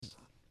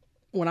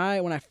when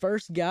I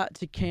first got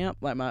to camp,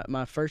 like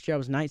my first year, I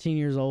was 19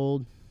 years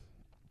old.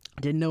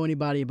 Didn't know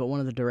anybody but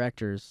one of the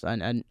directors.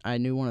 I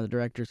knew one of the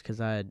directors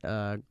because I had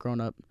grown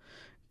up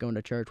going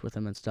to church with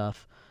him and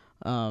stuff.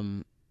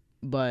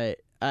 But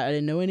I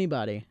didn't know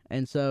anybody,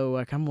 and so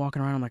like I'm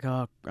walking around, I'm like,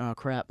 oh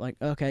crap, like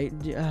okay,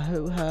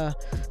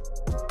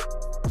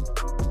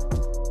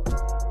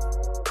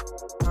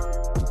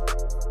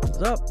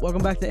 what's up?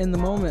 Welcome back to In the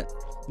Moment,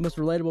 the most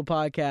relatable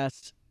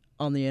podcast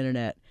on the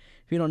internet.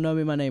 If you don't know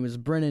me, my name is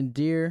Brennan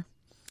Deere.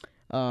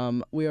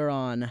 We are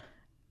on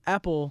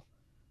Apple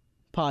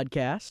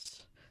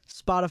Podcasts,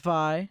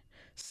 Spotify,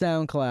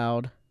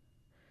 SoundCloud.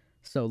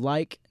 So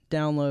like,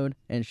 download,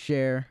 and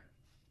share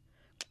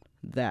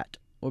that.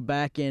 We're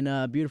back in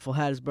beautiful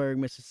Hattiesburg,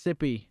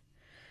 Mississippi,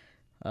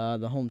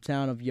 the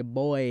hometown of your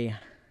boy.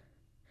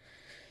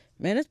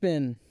 Man, it's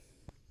been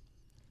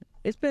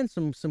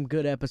some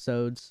good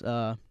episodes.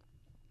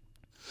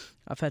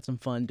 I've had some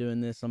fun doing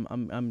this.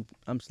 I'm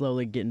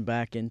slowly getting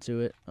back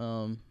into it.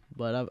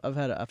 But I've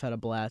had a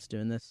blast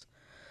doing this.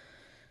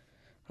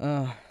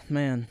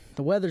 Man,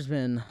 the weather's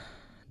been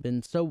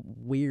so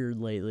weird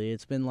lately.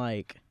 It's been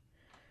like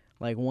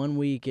 1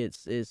 week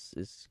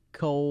it's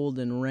cold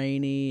and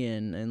rainy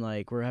and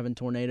like we're having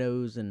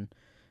tornadoes and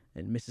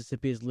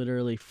Mississippi is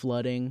literally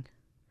flooding,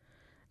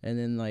 and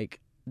then like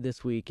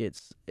this week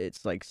it's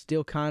like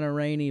still kind of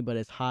rainy, but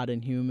it's hot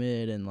and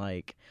humid, and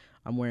like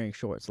I'm wearing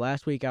shorts.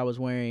 Last week I was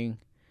wearing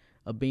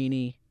a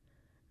beanie.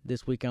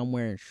 This week I'm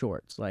wearing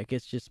shorts. Like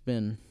it's just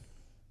been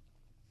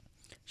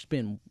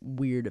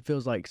weird. It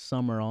feels like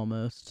summer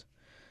almost.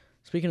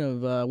 Speaking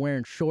of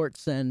wearing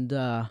shorts and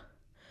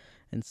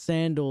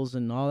sandals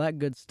and all that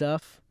good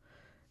stuff,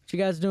 what you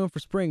guys doing for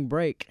spring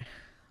break?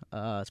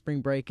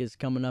 Spring break is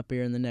coming up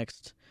here in the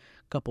next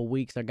couple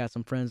weeks. I got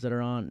some friends that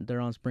are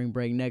on spring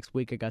break next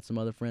week. I got some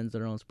other friends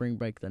that are on spring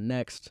break the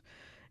next.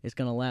 It's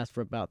gonna last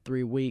for about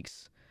 3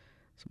 weeks.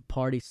 Some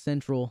party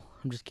central.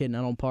 I'm just kidding.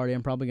 I don't party.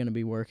 I'm probably gonna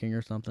be working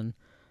or something.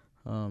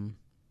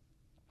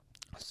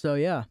 So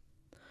yeah.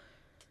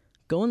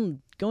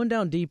 Going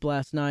down deep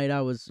last night.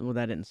 Well,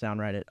 that didn't sound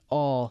right at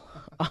all.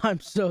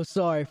 I'm so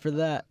sorry for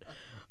that.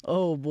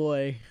 Oh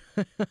boy.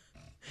 If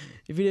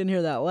you didn't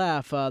hear that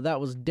laugh, that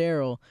was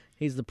Daryl.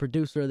 He's the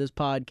producer of this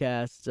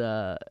podcast.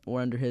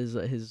 We're under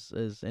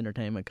his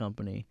entertainment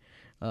company,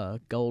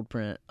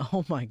 Goldprint.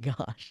 Oh my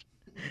gosh.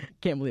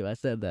 Can't believe I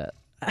said that.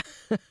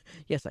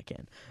 Yes, I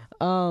can.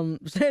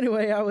 So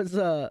anyway, I was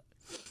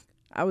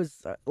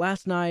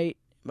last night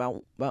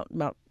about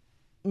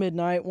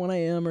midnight, 1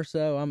 a.m. or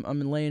so.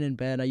 I'm laying in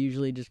bed. I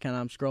usually just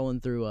I'm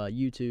scrolling through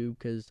YouTube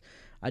because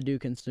I do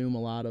consume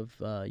a lot of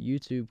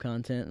YouTube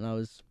content, and I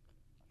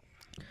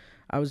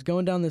was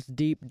going down this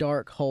deep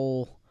dark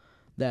hole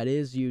that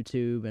is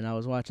YouTube, and I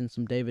was watching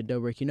some David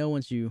Dobrik. You know,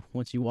 once you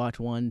watch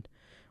one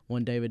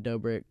David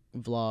Dobrik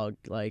vlog,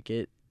 like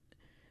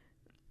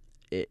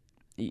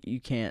you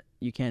can't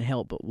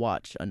help but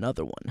watch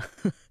another one.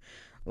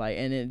 Like,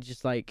 and it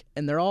just like,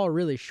 and they're all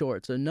really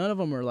short, so none of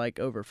them are like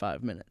over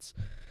 5 minutes.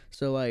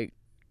 So like,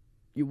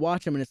 you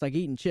watch them and it's like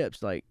eating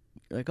chips. Like,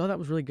 oh, that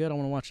was really good. I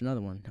want to watch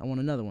another one. I want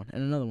another one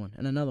and another one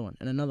and another one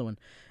and another one.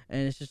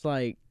 And it's just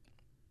like,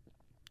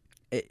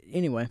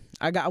 anyway,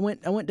 I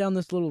went down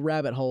this little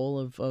rabbit hole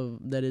of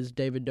that is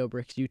David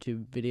Dobrik's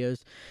YouTube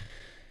videos.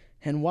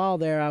 And while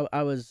there,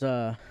 I was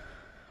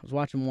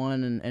watching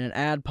one and an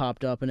ad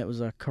popped up, and it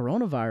was a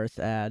coronavirus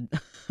ad.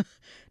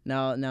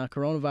 Now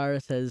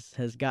coronavirus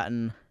has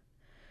gotten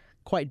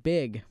quite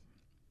big.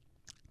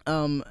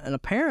 And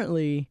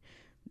apparently,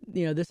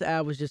 you know, this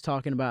ad was just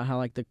talking about how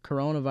like the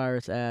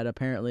coronavirus ad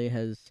apparently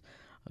has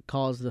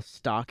caused the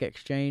stock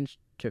exchange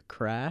to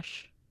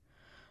crash.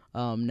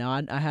 Now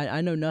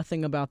I know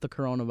nothing about the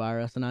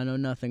coronavirus, and I know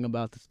nothing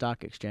about the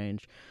stock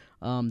exchange.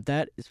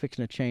 That is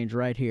fixing to change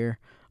right here.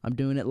 I'm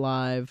doing it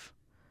live.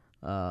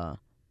 I'm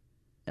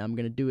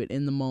gonna do it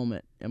in the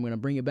moment. I'm gonna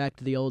bring it back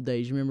to the old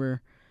days. You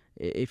remember,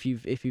 if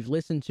you've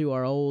listened to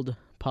our old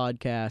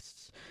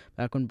podcasts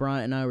back when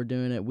Bryant and I were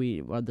doing it,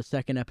 the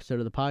second episode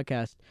of the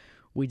podcast,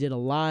 we did a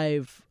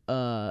live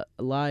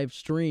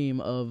stream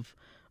of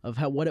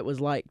what it was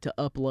like to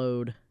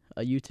upload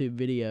a YouTube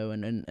video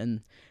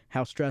and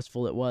how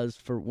stressful it was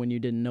for when you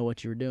didn't know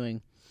what you were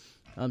doing.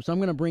 So I'm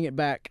gonna bring it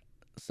back.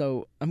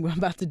 So I'm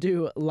about to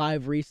do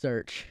live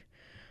research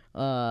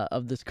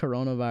of this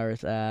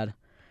coronavirus ad.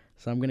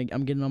 So I'm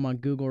getting on my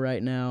Google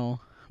right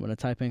now. I'm gonna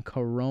type in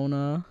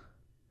coronavirus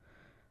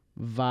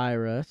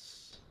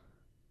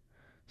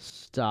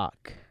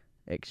stock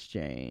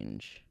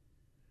exchange,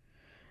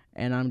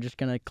 and I'm just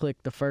gonna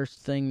click the first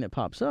thing that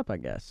pops up, I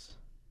guess.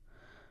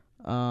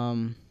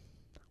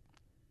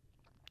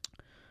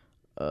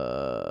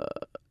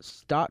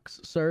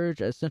 Stocks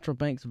surge as central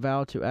banks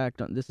vow to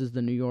act on. This is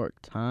the New York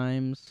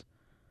Times.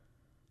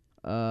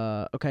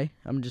 Okay,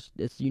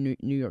 it's New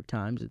York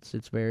Times.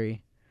 It's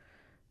very,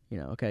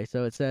 okay.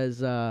 So it says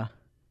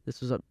this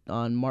was up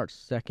on March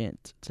 2nd.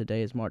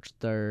 Today is March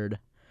 3rd.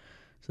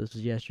 So this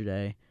was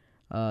yesterday.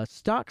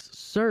 Stocks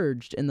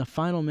surged in the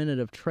final minute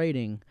of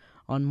trading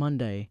on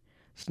Monday,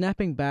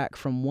 snapping back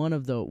from one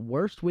of the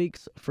worst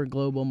weeks for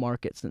global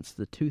markets since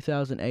the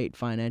 2008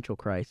 financial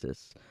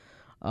crisis,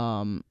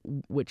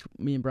 which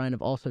me and Brian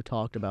have also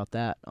talked about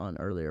that on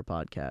earlier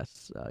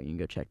podcasts. You can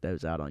go check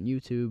those out on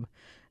YouTube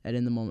at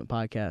In the Moment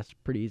Podcast.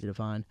 Pretty easy to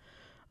find.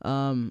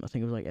 I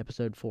think it was like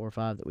episode 4 or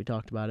 5 that we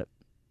talked about it.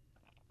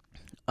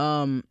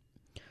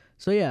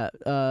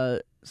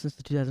 Since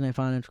the 2008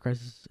 financial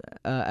crisis,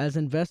 as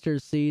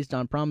investors seized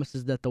on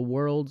promises that the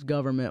world's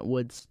government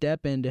would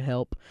step in to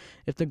help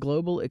if the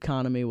global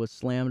economy was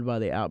slammed by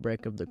the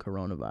outbreak of the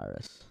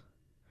coronavirus.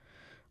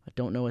 I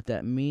don't know what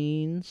that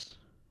means.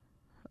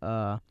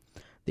 The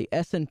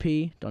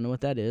S&P, don't know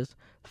what that is,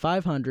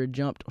 500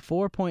 jumped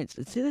 4 points.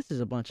 See, this is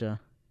a bunch of...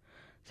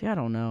 See, I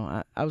don't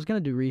know. I was going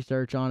to do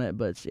research on it,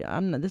 but see,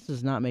 this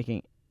is not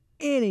making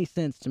any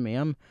sense to me.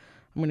 I'm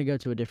going to go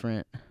to a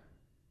different...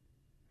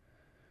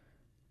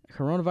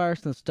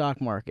 Coronavirus and the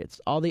stock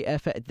markets.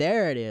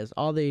 There it is.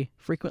 All the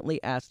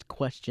frequently asked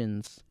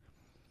questions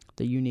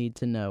that you need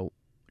to know.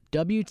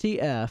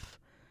 WTF,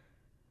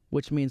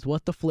 which means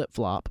what the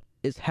flip-flop,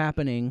 is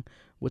happening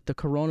with the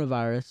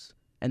coronavirus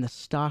and the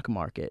stock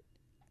market?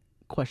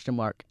 Question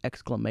mark,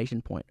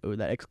 exclamation point. Ooh,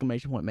 that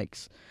exclamation point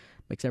makes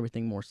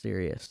everything more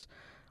serious.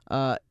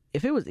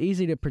 If it was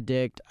easy to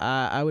predict,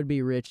 I would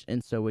be rich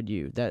and so would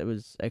you. That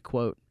was a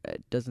quote.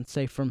 It doesn't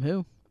say from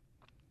who.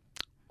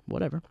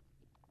 Whatever.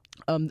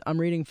 I'm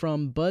reading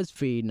from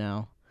BuzzFeed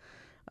now,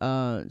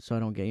 so I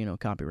don't get,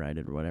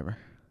 copyrighted or whatever.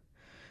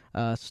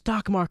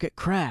 Stock market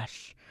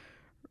crash,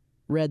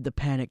 read the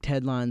panicked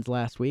headlines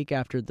last week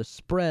after the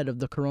spread of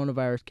the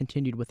coronavirus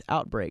continued with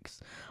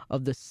outbreaks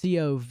of the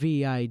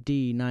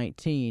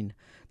COVID-19,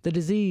 the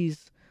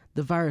disease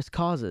the virus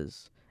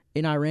causes,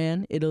 in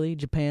Iran, Italy,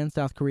 Japan,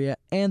 South Korea,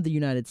 and the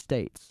United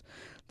States.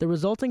 The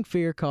resulting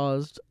fear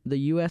caused the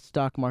U.S.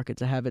 stock market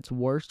to have its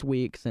worst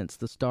week since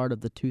the start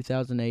of the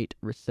 2008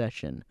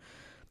 recession.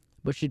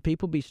 But should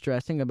people be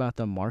stressing about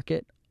the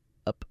market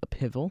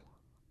upheaval?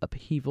 I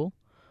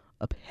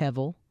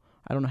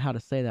don't know how to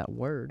say that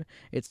word.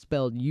 It's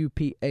spelled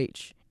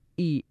Upheaval.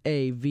 I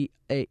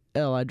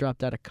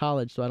dropped out of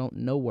college, so I don't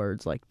know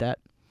words like that.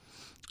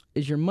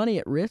 Is your money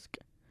at risk?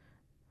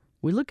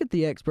 We look at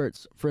the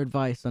experts for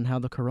advice on how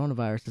the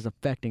coronavirus is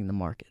affecting the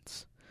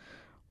markets.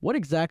 What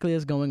exactly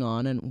is going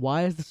on, and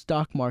why is the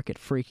stock market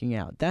freaking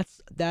out?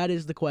 That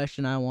is the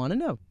question I want to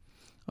know.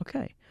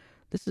 Okay,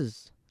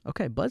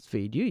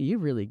 BuzzFeed, you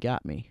really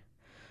got me.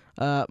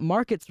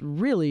 Markets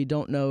really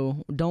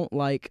don't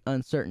like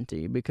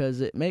uncertainty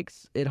because it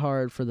makes it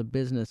hard for the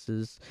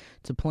businesses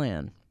to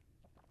plan.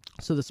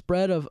 So the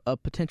spread of a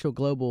potential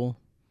global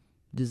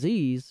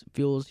disease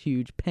fuels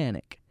huge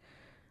panic.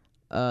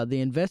 The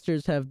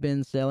investors have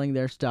been selling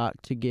their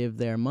stock to give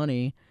their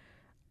money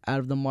out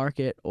of the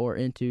market or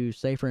into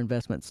safer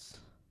investments.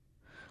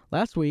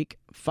 Last week,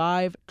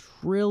 $5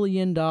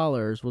 trillion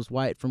was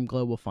wiped from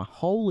global funds.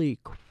 Holy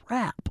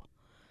crap!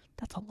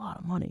 That's a lot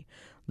of money.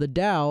 The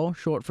Dow,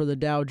 short for the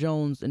Dow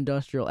Jones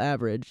Industrial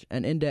Average,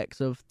 an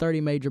index of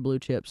 30 major blue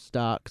chip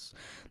stocks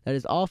that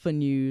is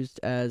often used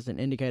as an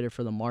indicator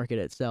for the market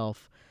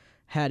itself,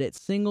 had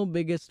its single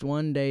biggest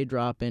one-day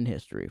drop in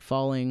history,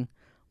 falling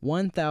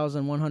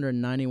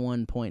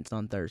 1,191 points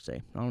on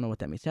Thursday. I don't know what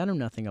that means. I know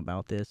nothing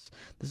about this.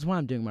 This is why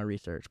I'm doing my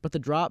research. But the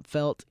drop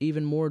felt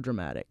even more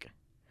dramatic,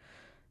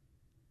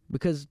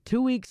 because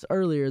 2 weeks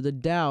earlier, the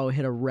Dow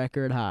hit a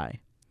record high.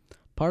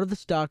 Part of the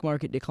stock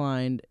market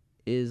decline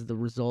is the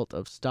result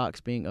of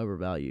stocks being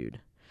overvalued.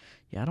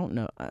 Yeah, I don't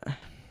know.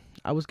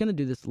 I was going to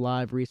do this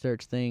live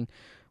research thing.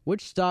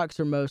 Which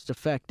stocks are most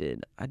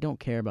affected? I don't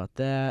care about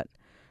that.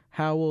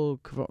 How will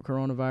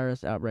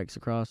coronavirus outbreaks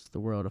across the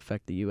world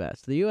affect the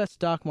U.S.? The U.S.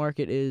 stock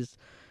market is...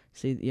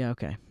 Is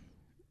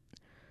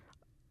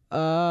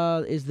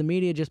the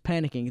media just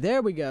panicking?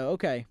 There we go.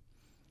 Okay.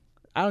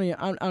 I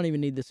don't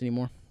even need this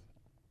anymore.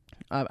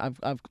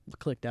 I've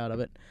clicked out of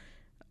it.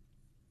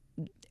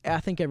 I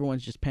think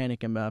everyone's just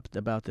panicking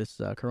about this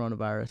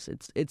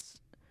coronavirus.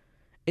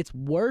 It's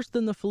worse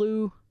than the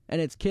flu,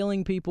 and it's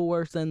killing people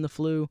worse than the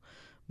flu.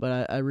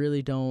 But I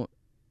really don't.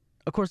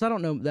 Of course, I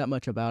don't know that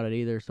much about it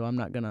either, so I'm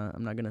not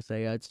gonna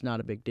say it's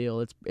not a big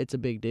deal. It's a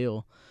big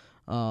deal.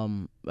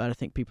 But I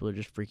think people are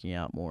just freaking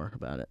out more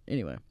about it.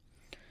 Anyway.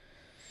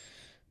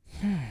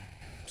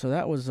 So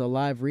that was a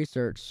live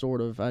research,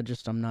 sort of.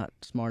 I'm not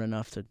smart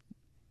enough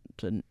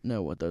to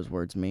know what those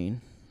words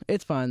mean.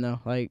 It's fine though.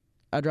 Like,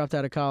 I dropped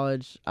out of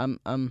college. I'm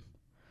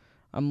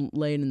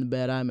laying in the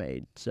bed I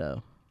made,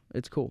 so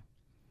it's cool.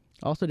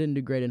 Also didn't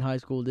do great in high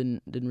school.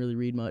 Didn't really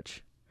read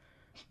much.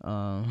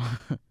 So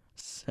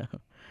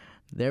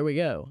there we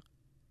go.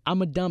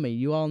 I'm a dummy.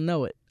 You all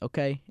know it,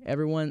 okay?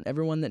 Everyone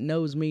that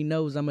knows me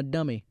knows I'm a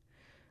dummy.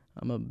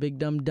 I'm a big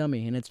dumb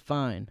dummy, and it's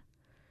fine.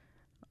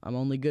 I'm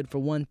only good for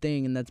one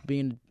thing, and that's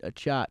being a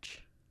chotch.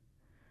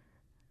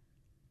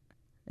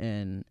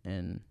 And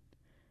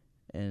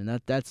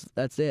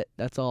that's it.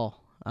 That's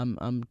all.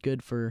 I'm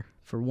good for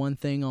one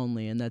thing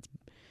only, and that's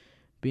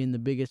being the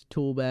biggest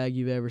tool bag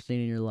you've ever seen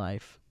in your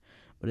life.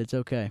 But it's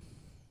okay.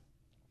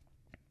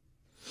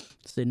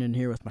 Sitting in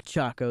here with my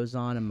chacos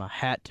on and my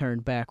hat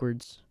turned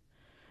backwards.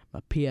 my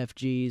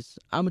PFGs.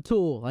 I'm a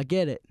tool. I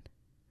get it.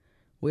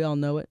 We all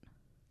know it.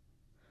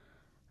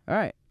 All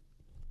right.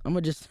 I'm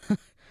gonna just.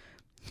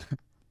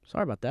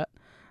 Sorry about that.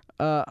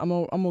 I'm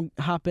gonna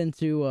hop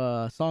into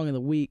song of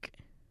the week.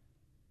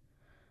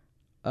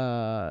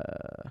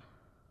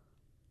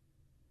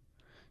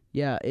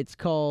 Yeah, it's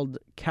called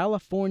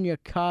California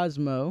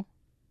Cosmo,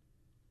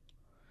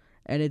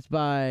 and it's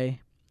by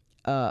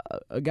a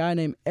guy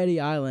named Eddie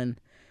Island.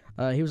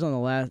 He was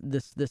on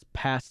this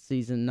past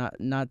season,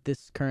 not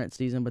this current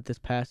season, but this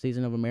past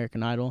season of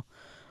American Idol.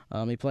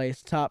 He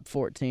plays top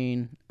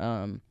 14.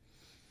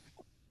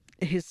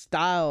 His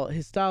style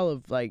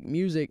of like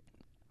music,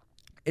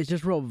 it's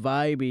just real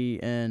vibey,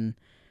 and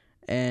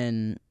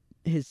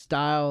his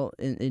style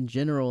in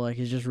general, like,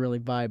 is just really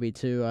vibey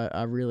too.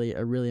 I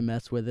really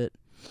mess with it.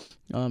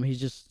 I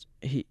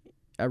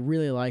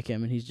really like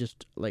him, and he's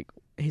just like,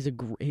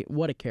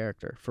 what a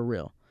character, for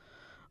real.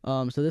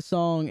 So this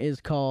song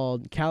is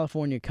called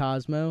California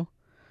Cosmo,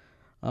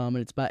 and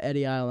it's by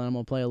Eddie Island. I'm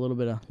gonna play a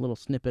little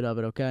snippet of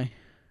it, okay?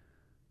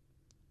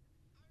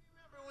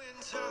 I remember when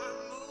time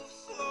moved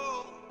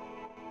slow.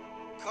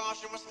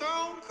 Caution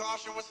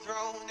was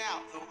thrown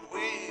out the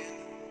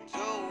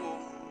window.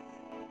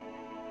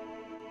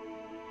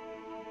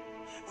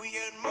 We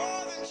had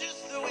more than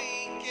just the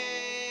weekend,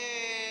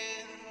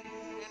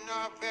 and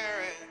our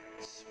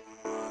parents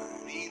were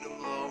money to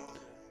blow.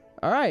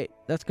 All right,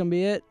 that's gonna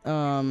be it.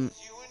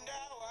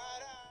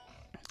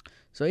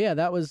 So yeah,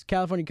 that was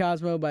California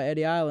Cosmo by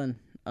Eddie Island.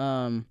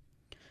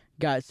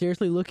 Guys,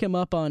 seriously, look him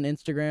up on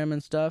Instagram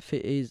and stuff.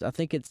 I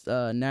think it's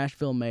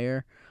Nashville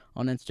Mayor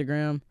on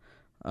Instagram.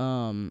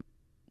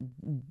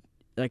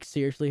 Like,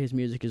 seriously, his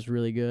music is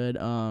really good.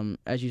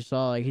 As you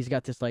saw, like, he's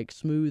got this like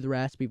smooth,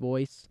 raspy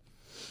voice.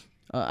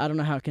 I don't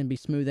know how it can be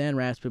smooth and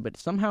raspy, but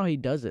somehow he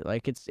does it.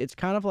 Like, it's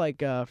kind of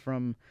like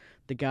from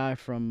the guy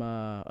from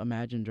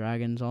Imagine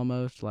Dragons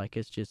almost. Like,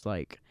 it's just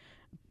like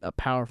a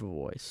powerful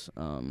voice.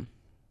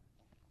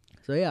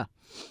 So yeah,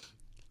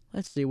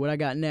 let's see what I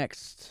got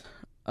next.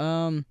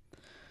 I've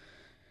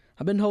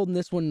been holding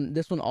this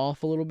one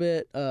off a little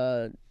bit.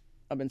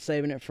 I've been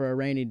saving it for a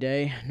rainy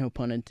day. No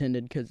pun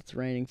intended, because it's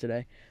raining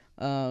today.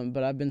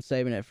 But I've been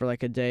saving it for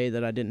like a day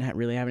that I didn't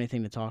really have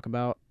anything to talk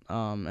about.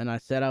 And I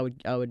said I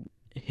would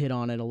hit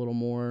on it a little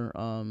more.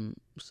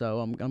 So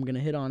I'm gonna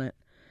hit on it.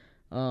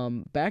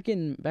 Back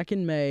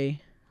in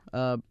May,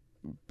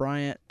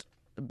 Bryant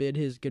bid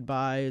his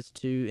goodbyes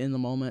to In the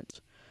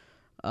Moment.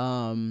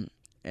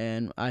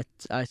 And I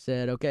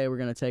said, okay, we're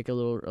gonna take a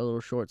little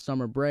short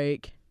summer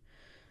break.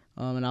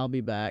 And I'll be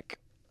back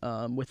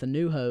with a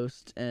new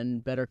host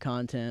and better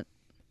content.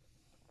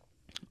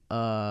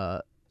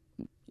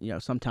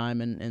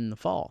 Sometime in the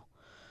fall.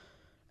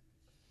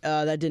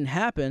 That didn't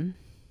happen,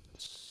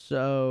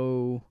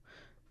 so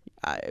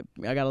I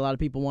got a lot of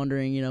people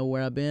wondering,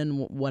 where I've been,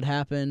 what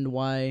happened,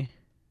 why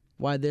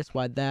this,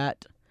 why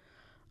that,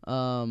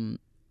 and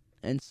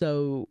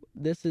so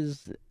this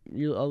is a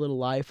little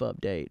life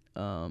update.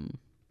 I'm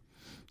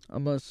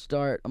gonna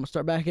start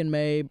back in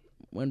May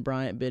when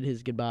Bryant bid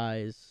his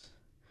goodbyes,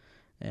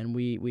 and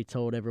we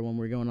told everyone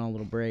we're going on a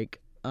little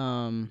break.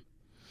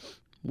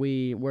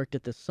 We worked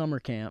at this summer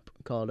camp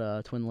called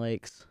Twin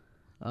Lakes.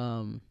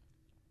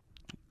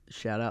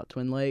 Shout out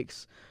Twin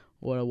Lakes.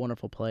 What a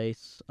wonderful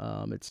place.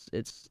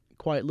 It's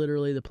quite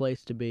literally the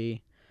place to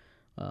be.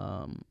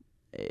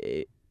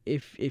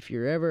 If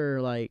you're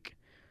ever like,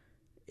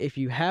 if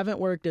you haven't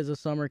worked as a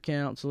summer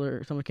camp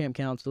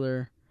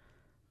counselor,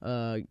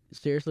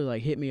 seriously,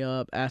 like, hit me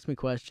up, ask me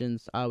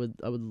questions. I would,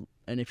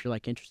 and if you're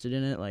like interested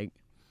in it, like,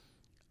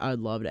 I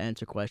would love to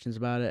answer questions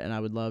about it, and I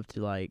would love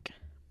to like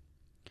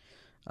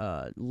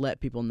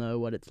let people know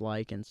what it's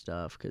like and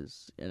stuff,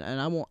 and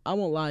I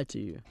won't lie to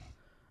you,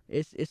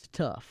 it's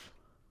tough.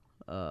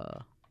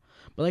 But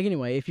like,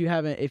 anyway, if you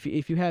have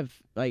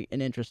like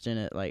an interest in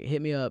it, like,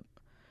 hit me up.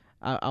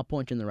 I'll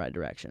point you in the right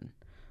direction.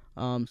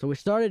 So we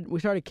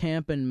started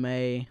camp in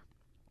May.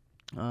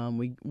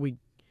 We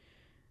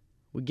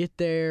get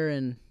there,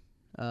 and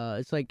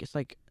it's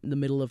like the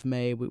middle of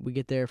May. We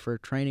get there for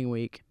training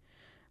week.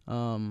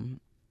 And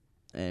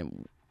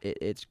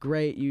it's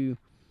great. You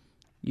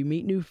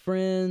meet new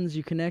friends,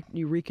 you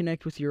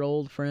reconnect with your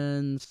old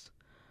friends.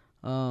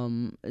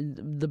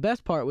 The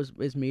best part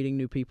is meeting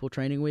new people.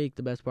 Training week,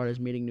 the best part is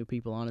meeting new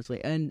people,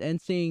 honestly, and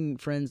seeing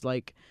friends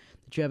like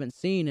that you haven't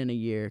seen in a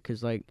year,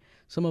 because like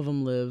some of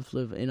them live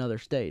in other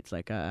states.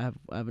 Like I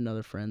have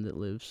another friend that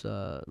lives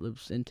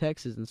in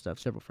Texas and stuff.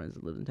 Several friends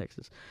that live in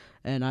Texas,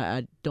 and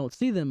I don't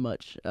see them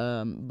much.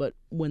 But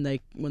when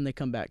they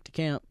come back to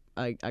camp,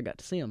 I got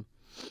to see them.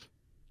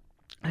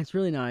 It's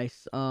really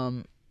nice.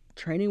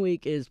 Training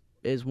week is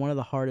one of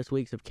the hardest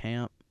weeks of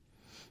camp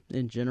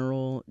in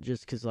general,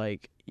 just because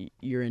like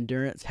your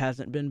endurance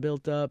hasn't been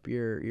built up,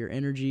 your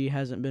energy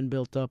hasn't been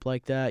built up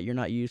like that. You're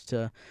not used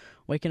to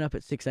waking up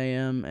at 6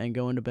 a.m. and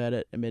going to bed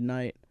at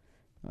midnight.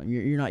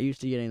 You're not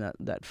used to getting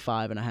that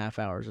 5.5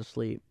 hours of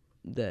sleep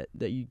that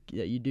you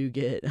do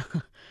get.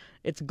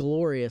 It's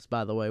glorious,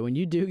 by the way. When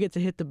you do get to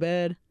hit the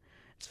bed,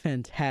 it's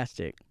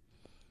fantastic.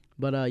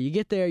 But you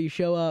get there, you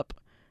show up,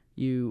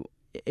 you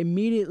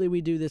immediately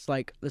we do this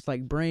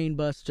brain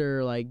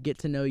buster, like get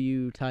to know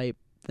you type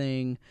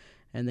thing,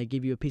 and they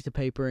give you a piece of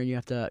paper and you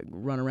have to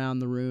run around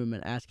the room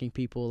and asking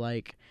people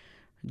like,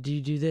 do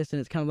you do this? And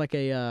it's kind of like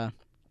a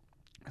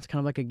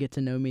get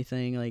to know me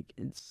thing. Like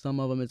some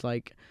of them it's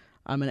like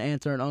I'm an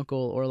aunt or an uncle,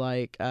 or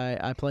like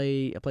I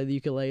play the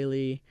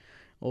ukulele,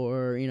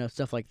 or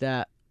stuff like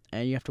that.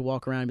 And you have to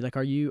walk around and be like,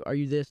 are you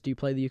this? Do you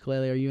play the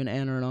ukulele? Are you an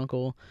aunt or an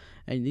uncle?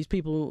 And these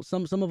people,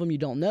 some of them you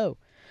don't know.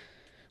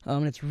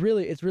 And it's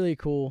really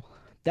cool.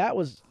 That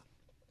was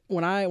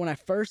when I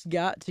first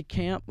got to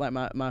camp. Like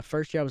my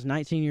first year, I was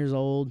 19 years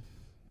old.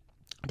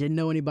 Didn't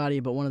know anybody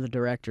but one of the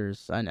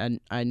directors.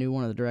 I knew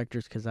one of the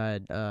directors because I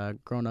had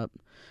grown up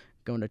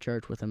going to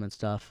church with him and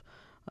stuff.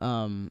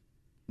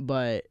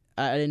 But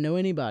I didn't know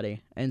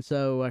anybody, and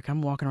so like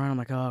I'm walking around. I'm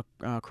like, oh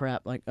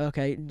crap. Like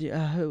okay,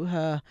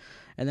 and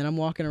then I'm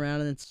walking around,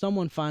 and then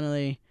someone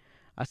finally,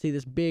 I see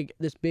this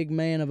big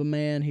man of a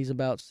man. He's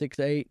about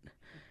 6'8",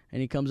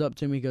 and he comes up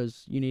to me. He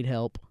goes, "You need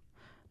help?"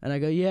 And I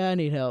go, "Yeah, I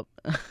need help."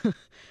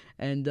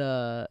 and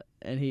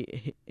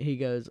he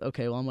goes,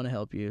 "Okay, well I'm gonna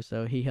help you."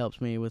 So he helps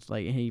me with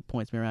he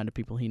points me around to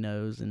people he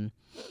knows and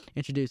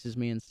introduces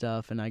me and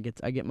stuff, and I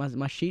get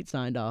my sheet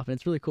signed off, and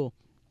it's really cool.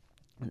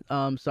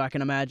 So I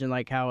can imagine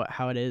like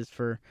how it is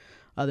for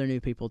other new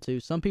people too.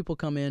 Some people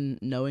come in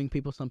knowing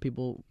people, some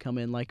people come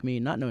in like me,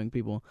 not knowing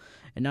people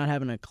and not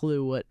having a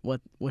clue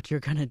what you're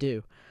gonna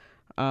do.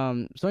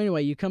 So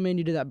anyway, you come in,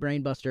 you do that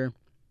brain buster.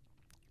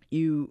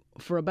 You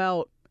for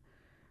about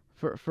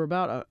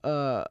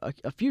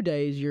a few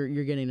days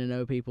you're getting to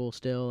know people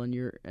still,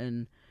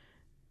 and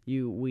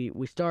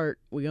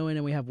we go in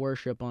and we have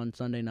worship on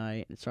Sunday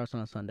night. It starts on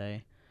a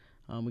Sunday.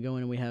 We go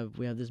in and we have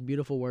this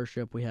beautiful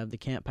worship. We have the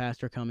camp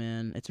pastor come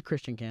in. It's a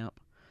Christian camp.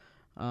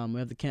 We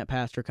have the camp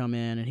pastor come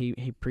in, and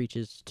he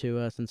preaches to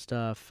us and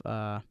stuff.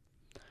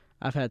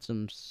 I've had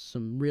some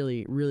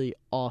really, really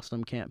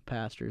awesome camp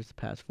pastors the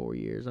past 4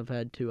 years. I've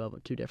had two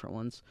different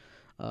ones.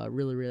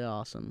 Really, really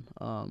awesome.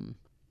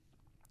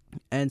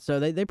 And so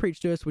they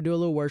preach to us. We do a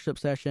little worship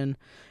session,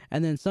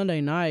 and then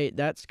Sunday night,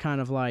 that's kind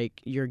of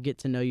like your get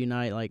to know you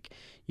night. Like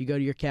you go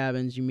to your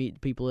cabins, you meet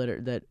people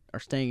that are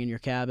staying in your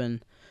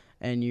cabin,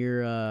 and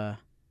you're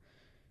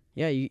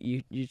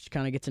you just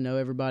kind of get to know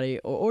everybody,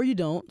 or you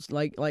don't.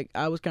 Like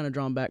I was kind of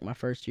drawn back my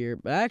first year,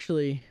 but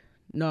actually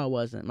no, I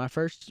wasn't. My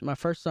first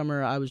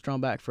summer I was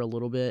drawn back for a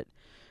little bit,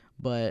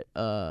 but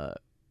another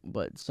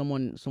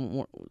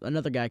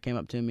guy came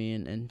up to me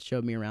and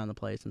showed me around the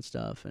place and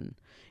stuff, and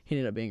he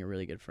ended up being a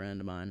really good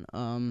friend of mine.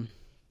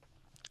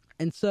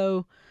 And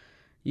so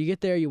you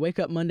get there, you wake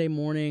up Monday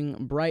morning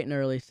bright and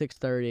early,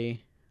 6:30,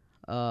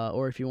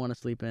 or if you want to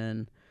sleep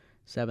in,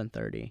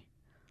 7:30.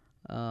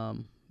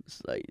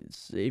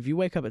 If you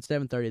wake up at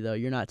 7:30 though,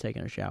 you're not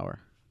taking a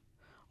shower,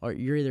 or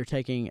you're either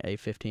taking a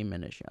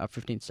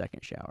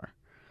 15-second shower.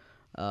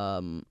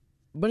 But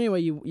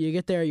anyway, you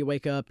get there, you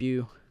wake up,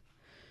 you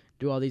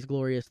do all these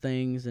glorious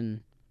things,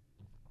 and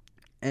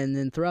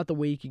then throughout the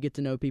week you get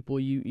to know people.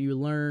 You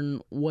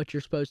learn what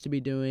you're supposed to be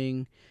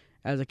doing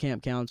as a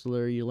camp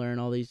counselor. You learn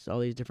all these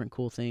different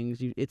cool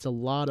things. It's a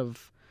lot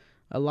of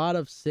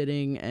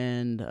sitting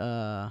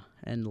and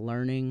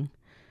learning.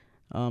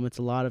 It's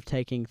a lot of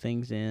taking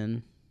things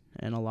in,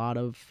 and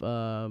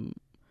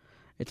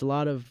it's a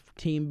lot of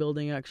team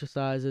building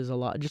exercises. A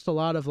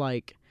lot of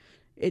like,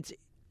 it's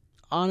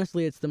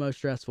the most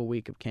stressful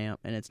week of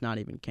camp, and it's not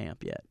even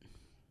camp yet.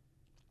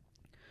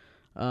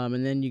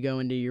 And then you go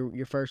into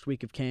your first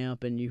week of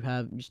camp, and you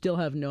still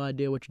have no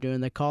idea what you're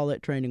doing. They call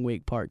it training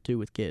week part 2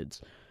 with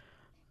kids.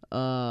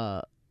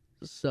 So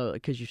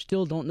because you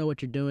still don't know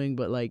what you're doing,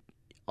 but like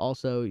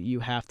also you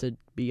have to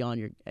be on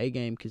your A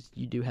game because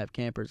you do have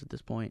campers at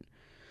this point.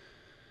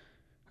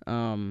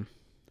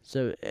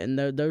 So and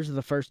those are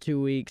the first 2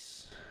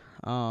 weeks.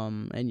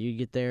 And you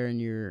get there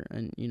and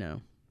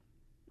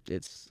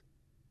it's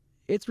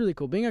really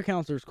cool. Being a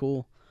counselor is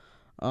cool.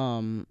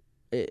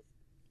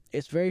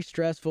 It's very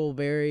stressful,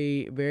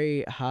 very,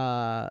 very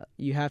high.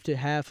 You have to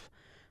have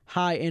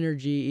high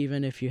energy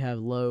even if you have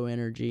low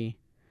energy.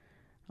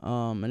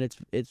 And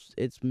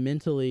it's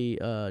mentally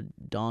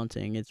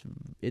daunting.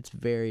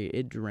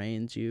 It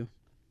drains you.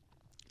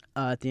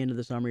 At the end of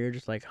the summer, you're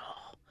just like,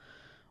 oh,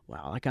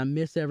 wow, like I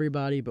miss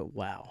everybody, but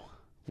wow,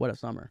 what a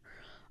summer.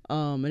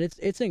 And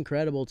it's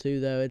incredible too,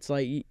 though. It's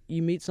like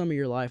you meet some of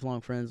your lifelong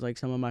friends, like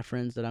some of my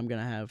friends that I'm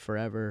gonna have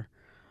forever.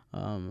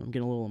 I'm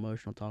getting a little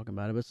emotional talking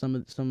about it, but some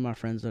of my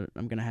friends that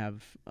I'm gonna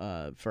have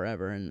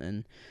forever,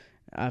 and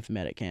I've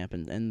met at camp,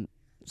 and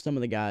some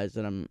of the guys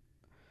that I'm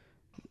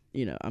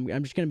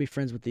just gonna be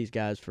friends with these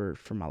guys for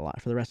my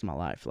life, for the rest of my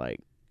life,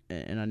 like,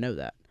 and I know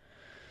that.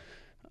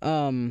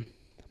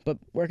 But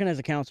working as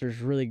a counselor is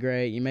really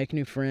great. You make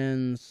new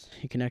friends,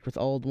 you connect with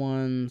old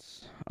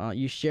ones,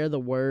 you share the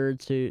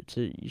word you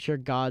share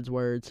God's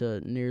word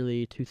to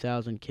nearly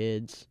 2,000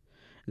 kids.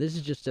 This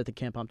is just at the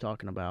camp I'm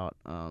talking about.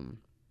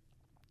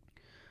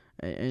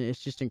 And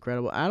it's just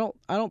incredible. I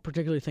don't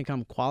particularly think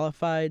I'm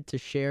qualified to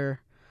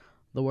share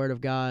the word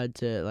of God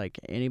to like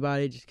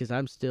anybody, just because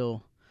I'm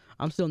still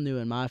I'm still new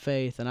in my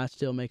faith, and I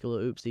still make a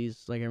little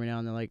oopsies like every now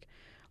and then. Like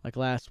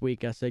last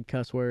week, I said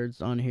cuss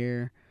words on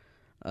here.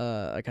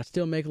 Like I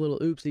still make little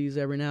oopsies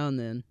every now and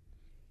then.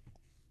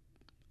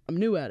 I'm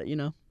new at it, you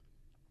know.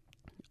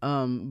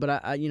 But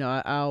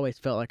I always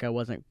felt like I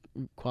wasn't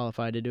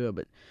qualified to do it,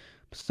 but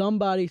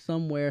somebody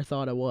somewhere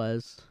thought I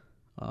was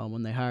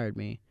when they hired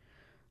me.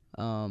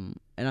 And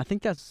I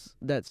think that's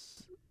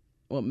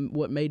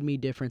what made me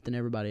different than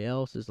everybody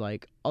else is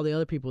like all the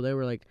other people. They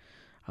were like,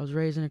 I was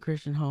raised in a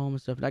Christian home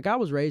and stuff. Like I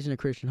was raised in a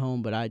Christian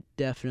home, but I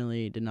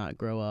definitely did not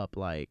grow up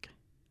like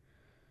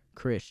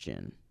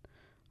Christian.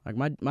 Like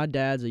my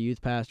dad's a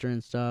youth pastor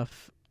and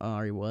stuff,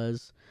 or he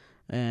was,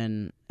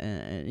 and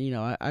you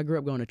know I grew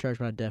up going to church,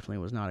 but I definitely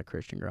was not a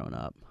Christian growing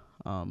up.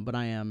 But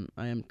I am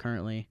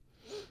currently,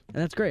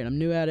 and that's great. I'm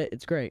new at it.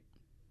 It's great.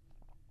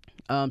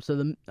 So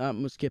I'm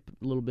gonna skip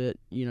a little bit.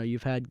 You know,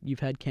 you've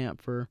had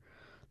camp for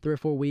 3 or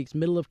 4 weeks.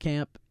 Middle of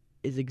camp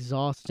is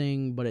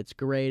exhausting, but it's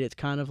great. It's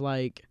kind of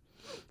like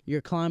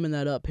you're climbing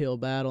that uphill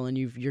battle, and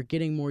you're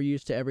getting more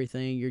used to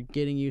everything. You're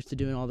getting used to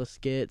doing all the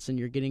skits, and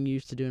you're getting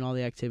used to doing all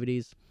the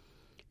activities.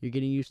 You're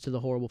getting used to the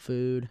horrible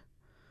food,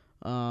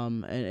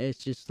 and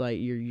it's just like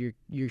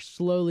you're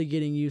slowly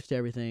getting used to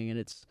everything. And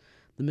it's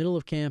the middle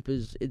of camp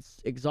it's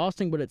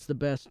exhausting, but it's the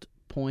best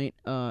point.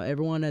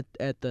 Everyone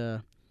at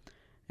the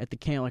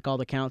camp, like all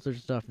the counselors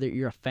and stuff,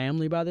 you're a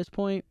family by this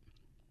point,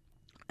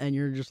 and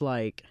you're just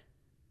like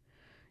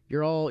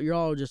you're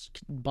all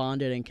just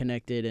bonded and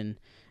connected, and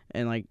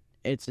like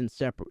it's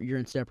inseparable. You're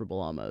inseparable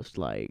almost.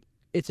 Like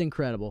it's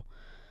incredible.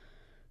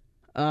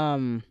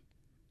 I'm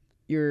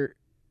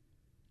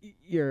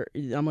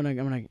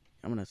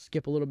gonna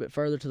skip a little bit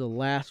further to the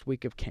last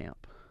week of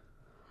camp.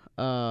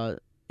 You're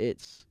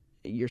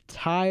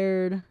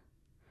tired.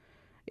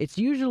 It's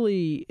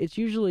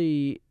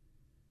usually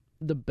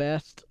the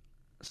best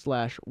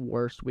 /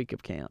 worst week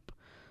of camp.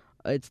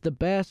 It's the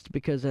best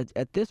because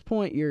at this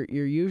point you're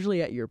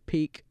usually at your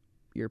peak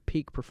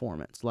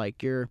performance.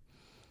 Like your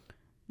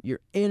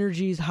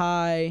energy's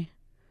high.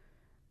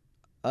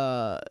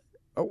 I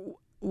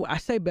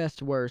say best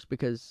to worst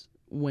because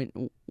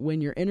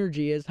when your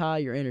energy is high,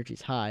 your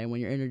energy's high, and when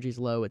your energy's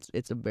low,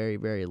 it's a very,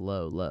 very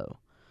low.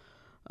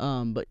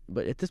 But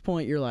at this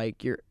point, you're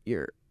like your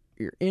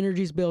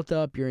energy's built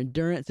up, your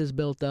endurance is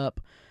built up,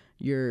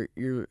 your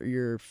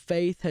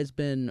faith has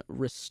been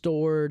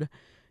restored.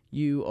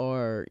 You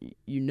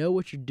know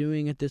what you're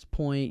doing at this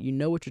point. You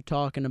know what you're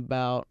talking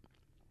about.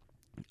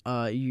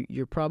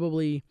 You're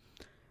probably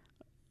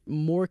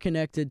more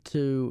connected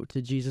to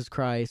Jesus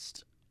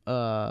Christ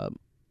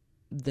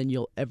than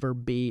you'll ever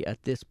be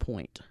at this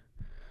point.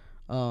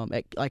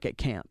 At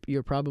camp,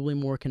 you're probably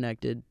more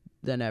connected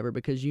than ever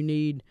because you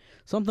need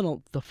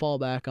something to fall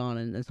back on,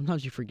 and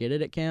sometimes you forget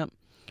it at camp,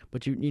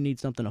 but you need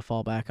something to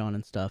fall back on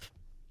and stuff.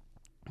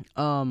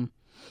 And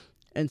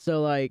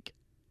so like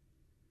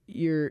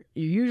you're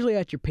usually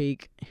at your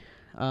peak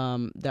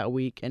that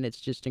week, and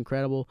it's just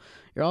incredible.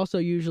 You're also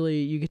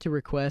you get to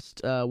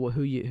request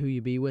who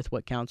you be with,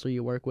 what counselor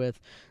you work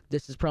with.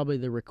 This is probably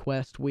the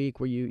request week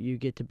where you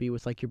get to be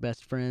with like your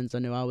best friends. I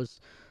know I was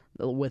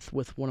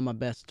with one of my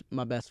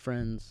best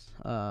friends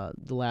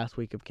the last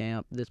week of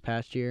camp this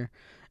past year.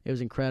 It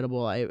was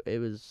incredible. It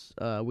was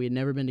we had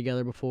never been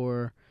together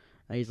before.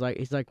 He's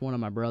like one of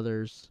my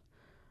brothers,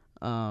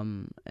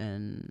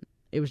 and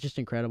it was just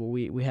incredible.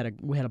 We had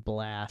a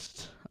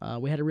blast.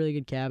 We had a really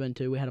good cabin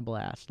too. We had a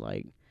blast.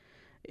 Like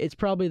it's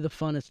probably the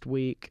funnest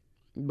week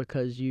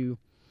because you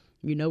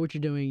know what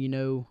you're doing. You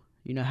know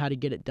how to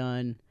get it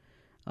done.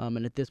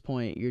 And at this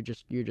point, you're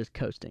just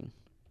coasting,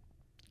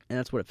 and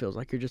that's what it feels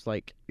like.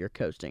 You're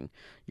coasting.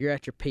 You're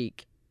at your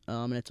peak,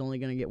 and it's only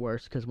gonna get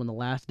worse because when the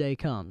last day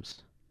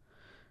comes,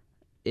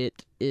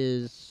 it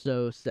is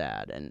so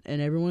sad, and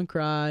everyone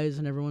cries,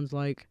 and everyone's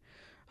like,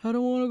 I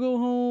don't want to go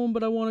home,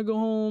 but I want to go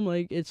home.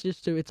 Like it's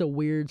a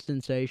weird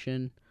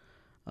sensation.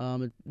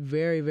 It's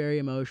very, very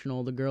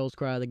emotional. The girls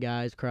cry, the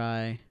guys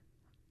cry.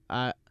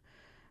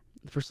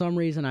 For some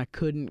reason, I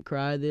couldn't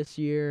cry this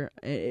year,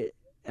 and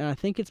I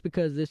think it's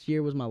because this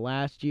year was my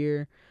last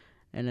year,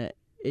 and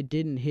it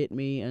didn't hit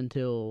me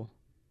until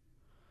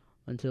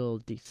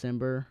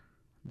December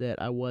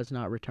that I was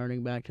not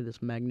returning back to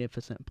this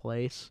magnificent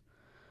place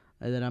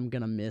that I'm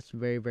gonna miss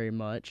very, very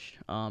much.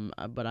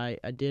 But I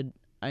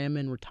am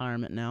in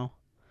retirement now.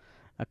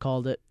 I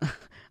called it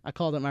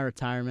my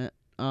retirement.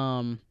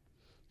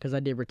 Because I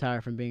did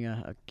retire from being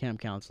a camp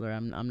counselor.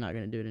 I'm not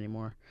gonna do it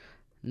anymore.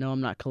 No,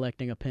 I'm not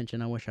collecting a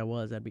pension. I wish I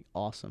was. That'd be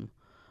awesome.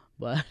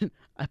 But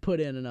I put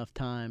in enough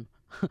time.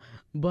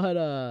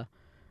 But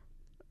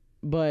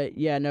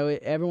yeah, no.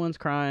 Everyone's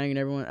crying, and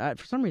everyone.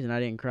 For some reason, I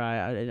didn't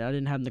cry. I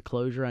didn't have the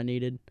closure I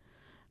needed.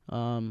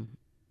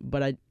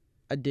 But I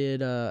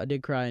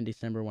did cry in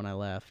December when I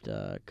left.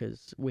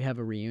 Because we have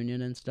a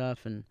reunion and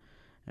stuff, and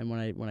when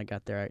I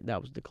got there, that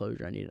was the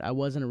closure I needed. I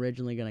wasn't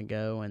originally gonna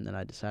go, and then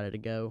I decided to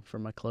go for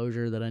my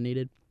closure that I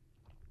needed.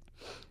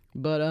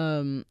 But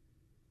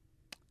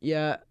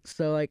yeah.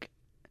 So like,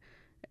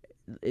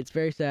 it's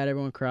very sad.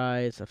 Everyone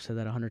cries. I've said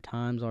that 100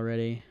 times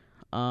already.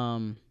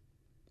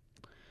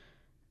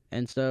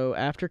 And so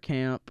after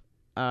camp,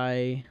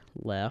 I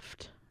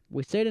left.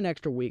 We stayed an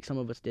extra week. Some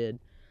of us did,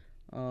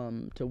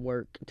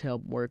 to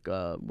help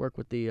work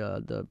with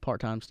the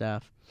part-time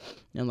staff,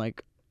 and run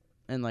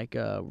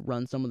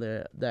some of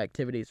the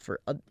activities for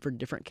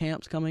different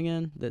camps coming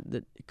in.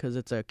 That because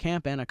it's a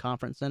camp and a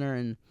conference center,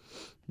 and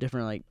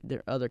different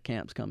there other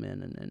camps come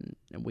in, and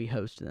we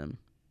host them.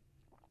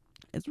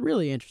 It's a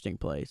really interesting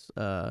place.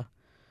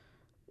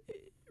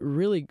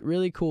 Really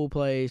really cool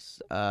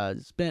place. I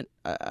spent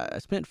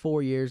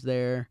 4 years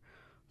there,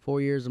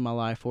 4 years of my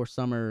life, 4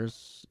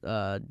 summers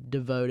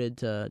devoted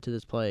to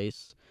this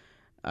place.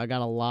 I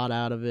got a lot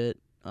out of it.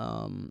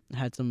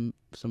 Had some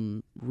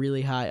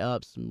really high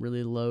ups, some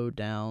really low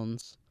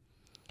downs.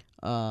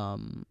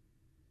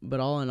 But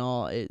all in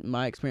all,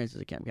 my experience as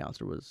a camp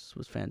counselor was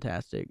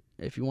fantastic.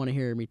 If you want to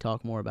hear me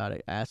talk more about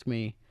it, ask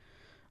me.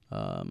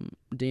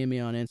 DM me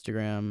on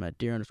Instagram at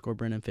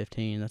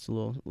dear_Brennan15. That's a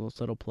little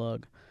subtle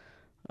plug.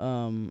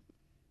 But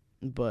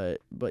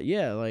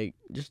yeah,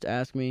 just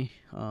ask me.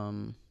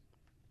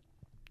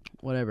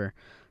 Whatever.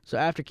 So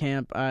after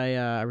camp,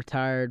 I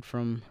retired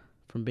from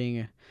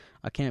being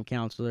a camp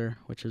counselor,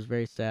 which was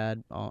very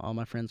sad. All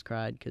my friends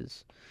cried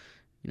because,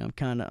 I'm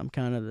kind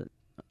of the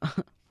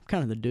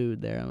kind of the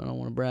dude there. I don't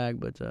want to brag,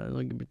 but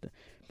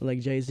like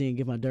Jay-Z and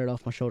get my dirt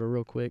off my shoulder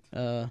real quick.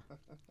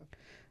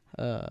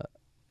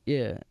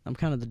 Yeah, I'm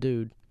kind of the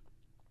dude.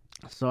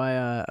 So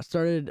I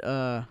started.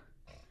 I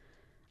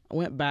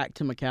went back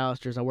to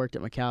McAllister's. I worked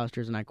at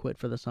McAllister's and I quit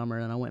for the summer.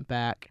 And I went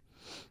back,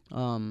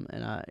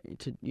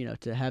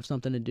 to have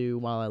something to do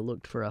while I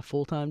looked for a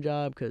full-time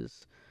job,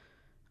 because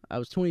I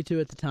was 22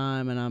 at the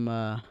time, and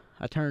I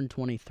turned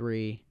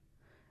 23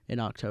 in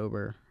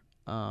October.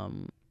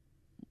 And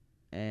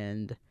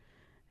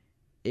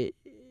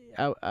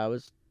I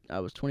was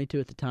 22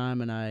 at the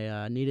time, and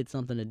I needed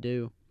something to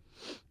do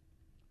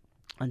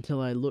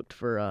until I looked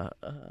for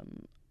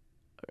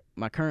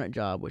my current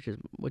job, which is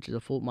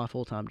my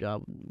full-time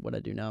job, what I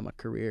do now, my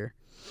career.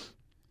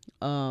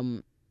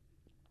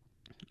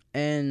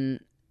 And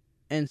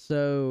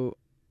so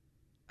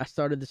I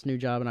started this new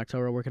job in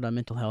October. I work at a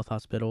mental health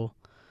hospital.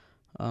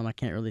 I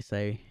can't really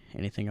say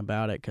anything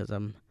about it because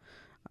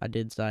I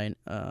did sign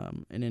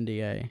an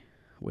NDA,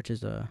 which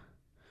is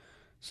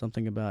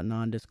something about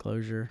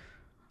non-disclosure.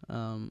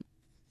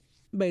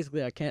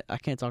 Basically, I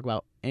can't talk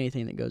about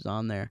anything that goes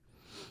on there.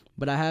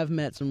 But I have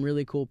met some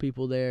really cool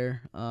people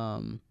there.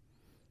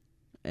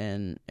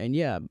 And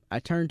yeah, I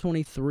turned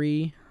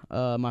 23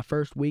 my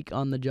first week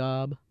on the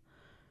job,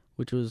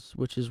 which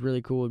is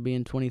really cool.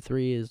 Being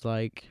 23 is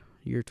like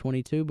you're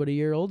 22 but a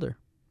year older.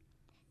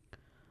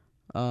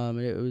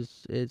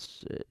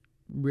 It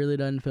really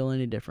doesn't feel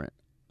any different.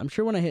 I'm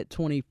sure when I hit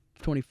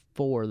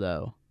 24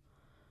 though,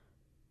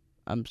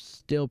 I'm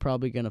still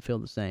probably gonna feel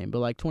the same.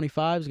 But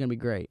 25 is gonna be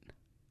great,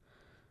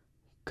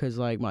 cause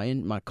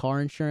my car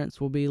insurance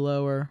will be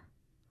lower.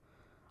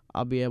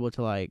 I'll be able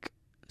to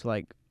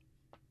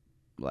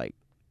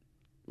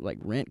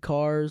rent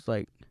cars.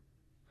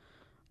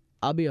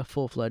 I'll be a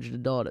full-fledged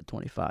adult at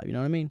 25. You know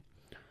what I mean?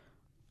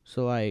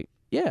 So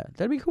yeah,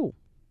 that'd be cool.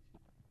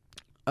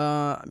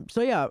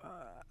 So yeah,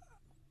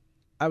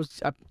 I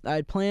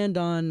planned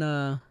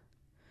on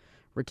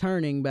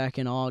returning back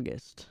in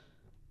August,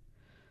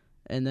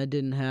 and that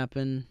didn't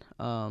happen.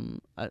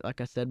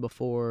 Like I said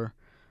before,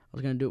 I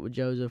was gonna do it with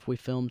Joseph. We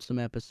filmed some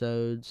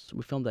episodes.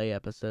 We filmed a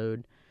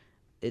episode.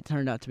 It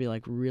turned out to be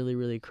really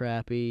really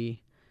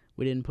crappy.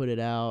 We didn't put it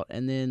out,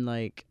 and then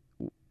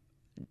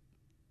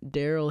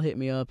Daryl hit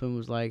me up and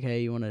was like,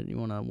 "Hey, you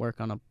wanna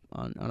work on a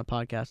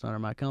podcast under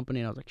my company?"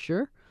 And I was like,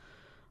 "Sure."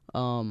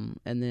 And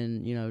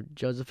then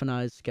Joseph and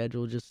I's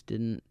schedule just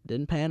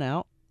didn't pan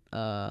out.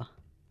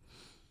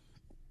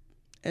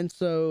 And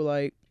so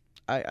I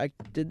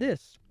did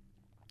this.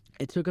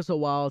 It took us a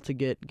while to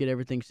get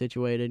everything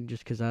situated,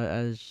 just because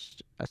I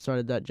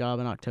started that job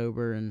in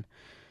October and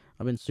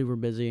I've been super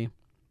busy.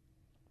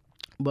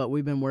 But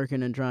we've been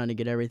working and trying to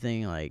get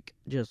everything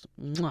just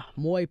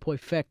muy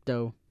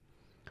perfecto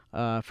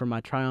for my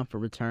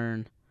triumphant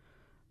return.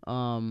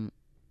 And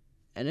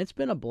it's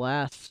been a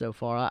blast so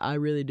far. I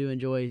really do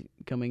enjoy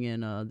coming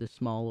in this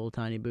small little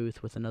tiny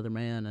booth with another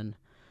man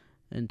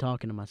and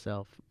talking to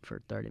myself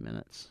for 30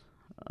 minutes.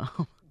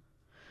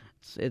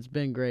 It's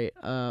been great.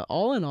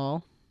 All in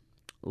all,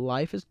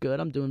 life is good.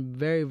 I'm doing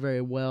very,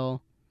 very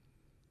well.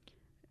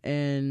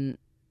 And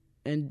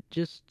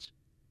just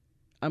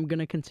I'm going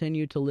to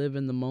continue to live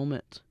in the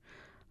moment.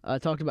 I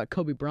talked about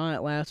Kobe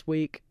Bryant last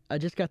week. I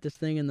just got this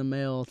thing in the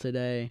mail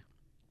today.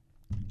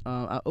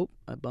 I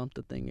bumped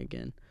the thing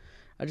again.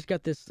 I just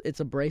got this. It's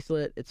a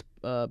bracelet. It's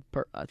I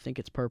think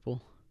it's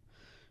purple.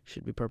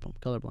 Should be purple.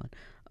 Colorblind.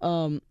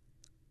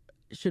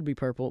 It should be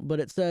purple, but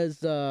it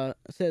says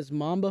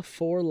Mamba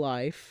for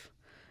life,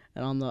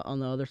 and on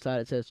the other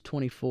side it says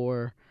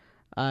 24.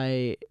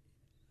 I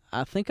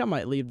think I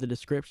might leave the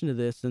description of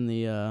this in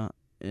the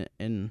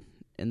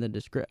in the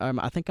description.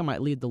 I think I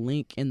might leave the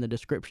link in the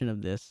description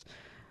of this.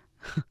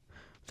 I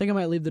think I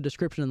might leave the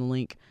description in the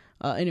link.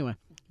 Anyway,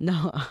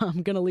 no,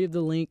 I'm gonna leave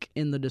the link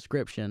in the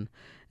description.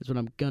 Is what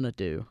I'm gonna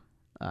do.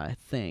 I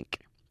think.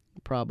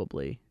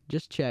 probably.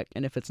 Just check,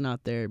 and if it's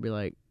not there, be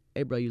like,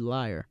 hey, bro, you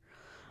liar.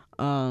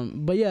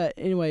 But yeah,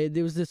 anyway,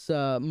 there was this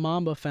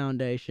Mamba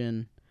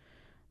Foundation.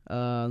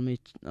 I'm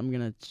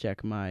gonna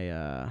check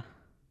my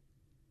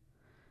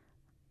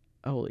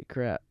holy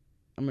crap.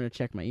 I'm gonna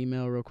check my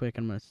email real quick.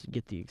 I'm gonna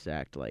get the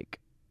exact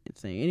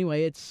thing.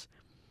 Anyway, it's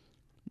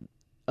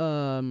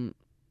the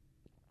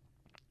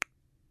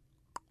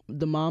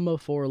Mamba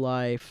for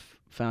Life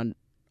found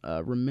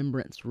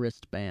remembrance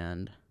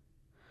wristband.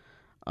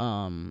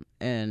 And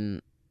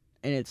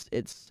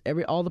it's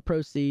all the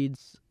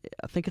proceeds.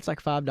 I think it's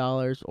like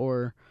 $5,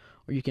 or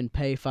you can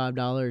pay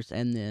 $5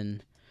 and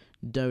then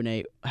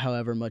donate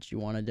however much you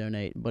want to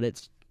donate. But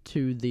it's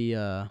to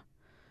the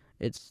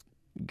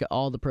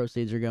all the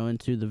proceeds are going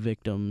to the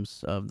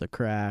victims of the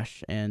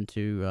crash and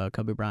to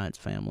Kobe Bryant's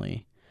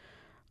family.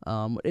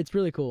 It's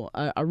really cool.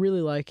 I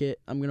really like it.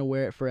 I'm gonna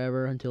wear it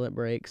forever until it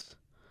breaks.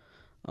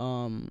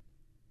 But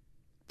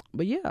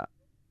yeah,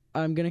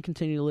 I'm gonna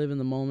continue to live in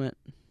the moment.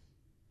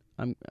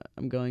 I'm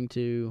going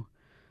to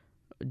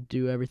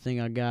do everything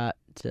I got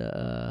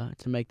to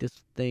make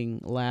this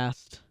thing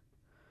last.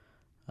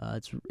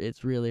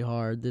 It's really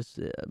hard.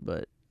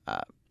 But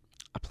I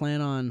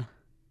plan on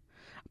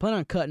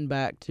cutting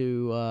back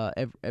to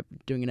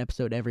doing an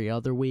episode every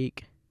other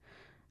week,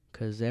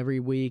 because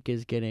every week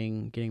is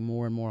getting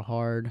more and more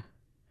hard.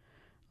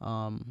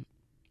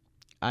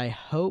 I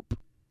hope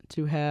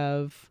to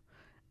have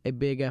a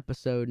big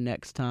episode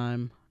next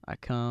time I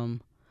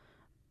come.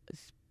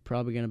 It's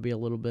probably going to be a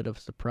little bit of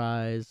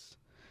surprise.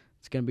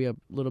 It's going to be a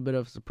little bit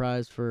of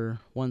surprise for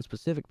one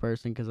specific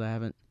person, because I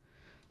haven't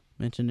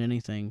mentioned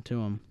anything to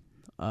him.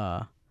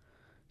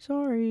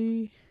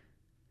 Sorry.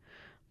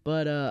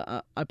 But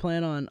I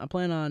plan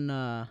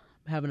on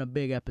having a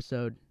big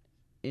episode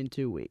in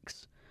 2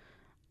 weeks.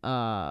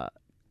 I'm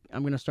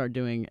going to start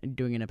doing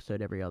an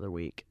episode every other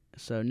week.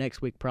 So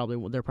next week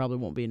there probably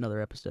won't be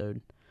another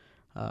episode.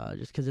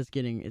 Just because it's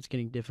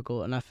getting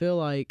difficult, and I feel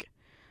like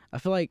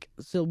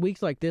so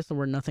weeks like this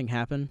where nothing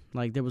happened,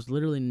 like there was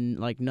literally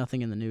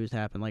nothing in the news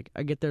happened. Like,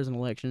 I get there's an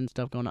election and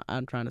stuff going on.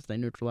 I'm trying to stay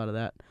neutral out of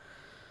that.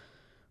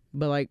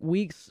 But like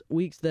weeks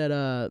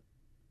that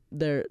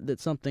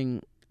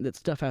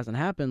stuff hasn't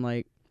happened,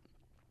 like,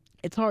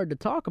 it's hard to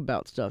talk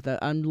about stuff. That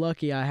I'm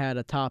lucky I had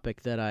a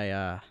topic that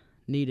I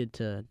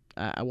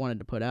wanted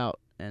to put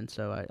out, and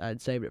so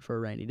I'd saved it for a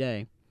rainy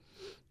day,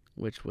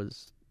 which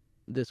was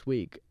this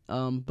week.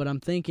 But I'm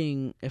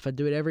thinking if I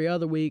do it every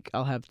other week,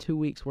 I'll have 2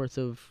 weeks worth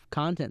of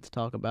content to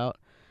talk about.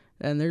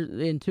 And there's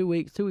in 2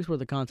 weeks worth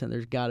of content,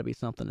 there's got to be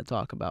something to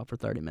talk about for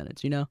 30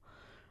 minutes, you know?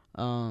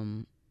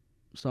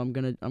 So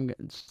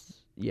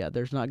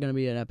there's not going to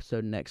be an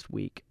episode next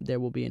week. There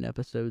will be an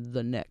episode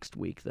the next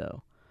week,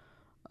 though.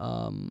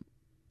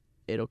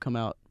 It'll come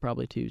out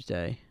probably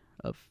Tuesday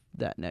of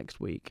that next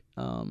week.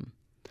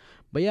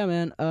 But yeah,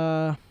 man,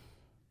 I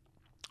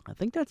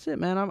think that's it,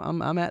 man.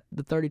 I'm at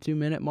the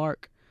 32-minute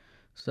mark.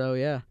 So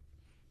yeah,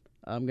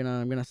 I'm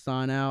gonna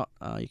sign out.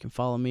 You can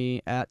follow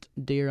me at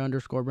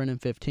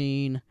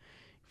Deer_Brennan15.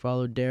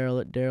 Follow Daryl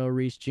at Daryl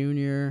Reese Jr.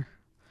 You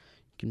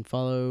can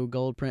follow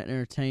Goldprint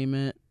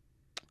Entertainment.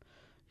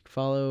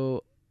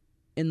 Follow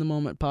In the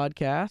Moment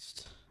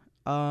Podcast.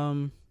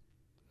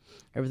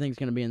 Everything's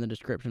gonna be in the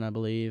description, I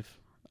believe.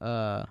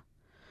 But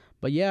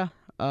yeah,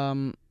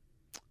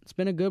 it's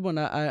been a good one.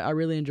 I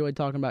really enjoyed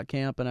talking about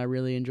camp, and I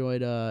really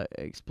enjoyed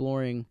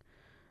exploring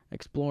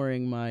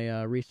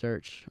my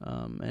research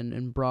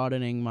and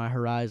broadening my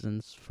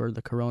horizons for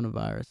the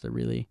coronavirus. I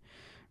really,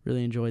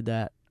 really enjoyed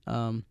that.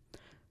 So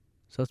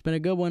it's been a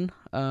good one.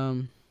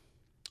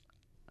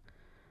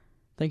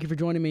 Thank you for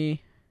joining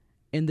me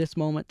in this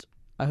moment.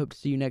 I hope to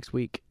see you next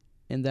week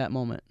in that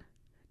moment.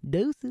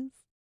 Deuces.